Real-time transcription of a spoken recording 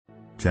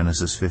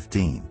Genesis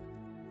 15.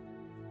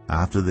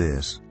 After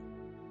this,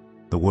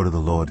 the word of the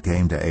Lord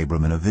came to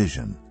Abram in a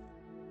vision.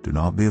 Do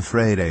not be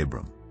afraid,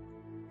 Abram.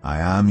 I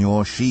am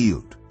your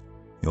shield,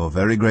 your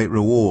very great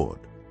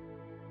reward.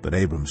 But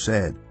Abram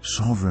said,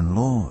 Sovereign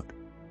Lord,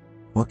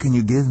 what can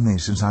you give me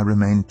since I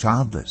remain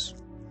childless?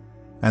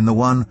 And the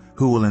one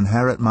who will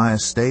inherit my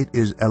estate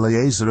is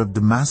Eliezer of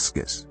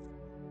Damascus.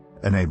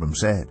 And Abram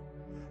said,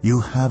 You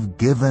have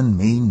given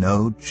me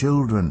no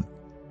children,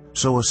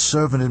 so a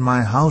servant in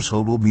my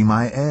household will be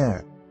my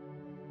heir.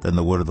 Then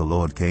the word of the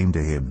Lord came to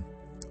him,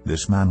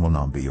 This man will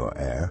not be your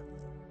heir,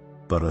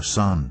 but a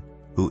son,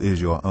 who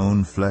is your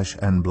own flesh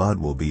and blood,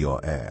 will be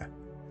your heir.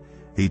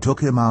 He took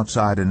him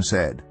outside and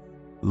said,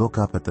 Look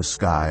up at the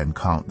sky and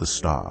count the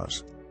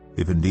stars,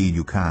 if indeed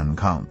you can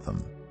count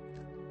them.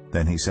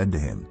 Then he said to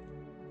him,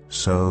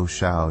 So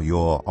shall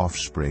your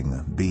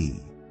offspring be.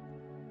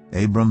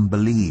 Abram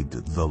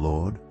believed the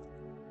Lord,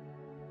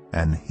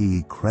 and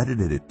he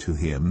credited it to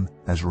him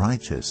as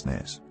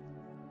righteousness.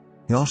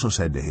 He also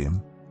said to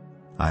him,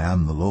 I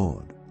am the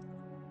Lord,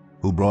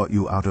 who brought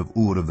you out of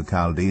Ur of the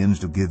Chaldeans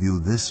to give you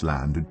this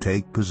land to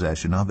take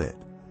possession of it.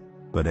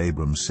 But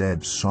Abram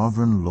said,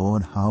 Sovereign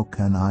Lord, how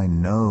can I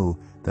know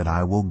that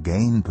I will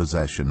gain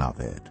possession of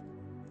it?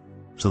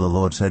 So the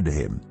Lord said to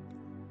him,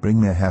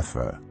 Bring me a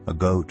heifer, a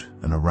goat,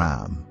 and a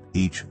ram,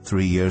 each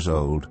 3 years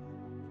old,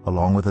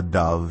 along with a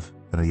dove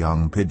and a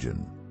young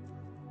pigeon.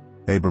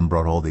 Abram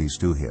brought all these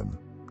to him,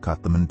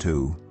 cut them in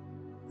two,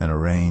 and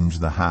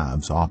arranged the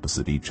halves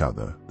opposite each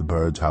other. The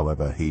birds,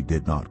 however, he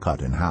did not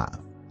cut in half.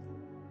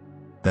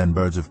 Then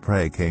birds of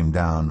prey came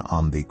down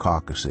on the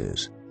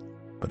carcasses,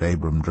 but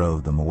Abram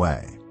drove them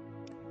away.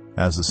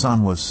 As the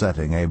sun was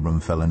setting, Abram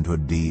fell into a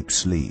deep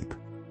sleep,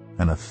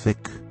 and a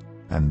thick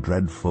and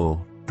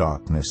dreadful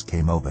darkness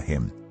came over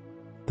him.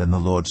 Then the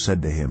Lord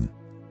said to him,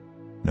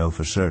 Know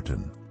for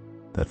certain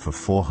that for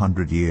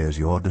 400 years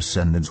your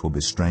descendants will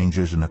be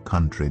strangers in a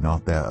country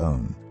not their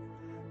own,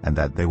 and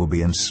that they will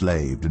be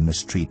enslaved and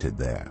mistreated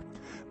there.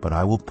 But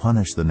I will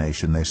punish the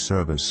nation they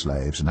serve as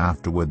slaves, and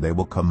afterward they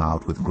will come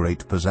out with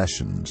great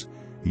possessions.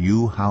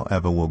 You,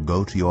 however, will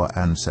go to your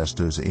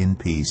ancestors in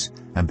peace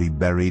and be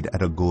buried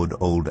at a good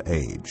old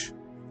age.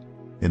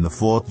 In the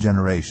 4th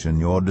generation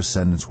your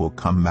descendants will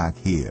come back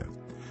here,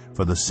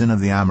 for the sin of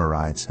the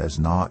Amorites has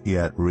not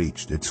yet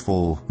reached its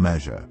full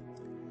measure.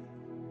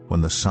 When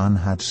the sun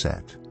had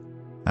set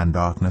and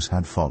darkness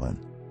had fallen,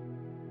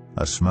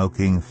 a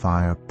smoking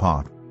fire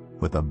pot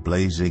with a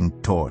blazing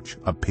torch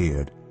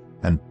appeared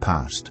and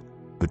passed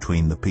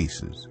between the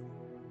pieces.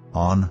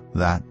 On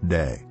that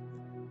day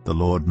the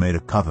Lord made a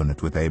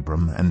covenant with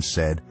Abram and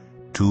said,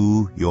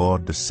 To your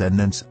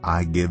descendants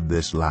I give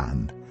this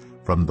land,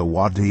 from the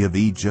Wadi of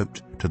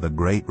Egypt to the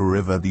great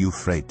river the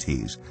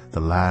Euphrates,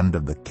 the land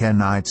of the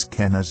Kenites,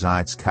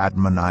 Kenizzites,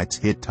 Cadmonites,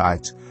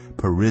 Hittites,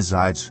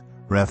 Perizzites,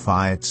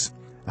 Rephaites,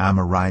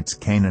 Amorites,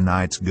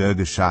 Canaanites,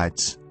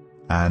 Girgashites,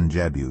 and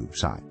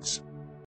Jebusites.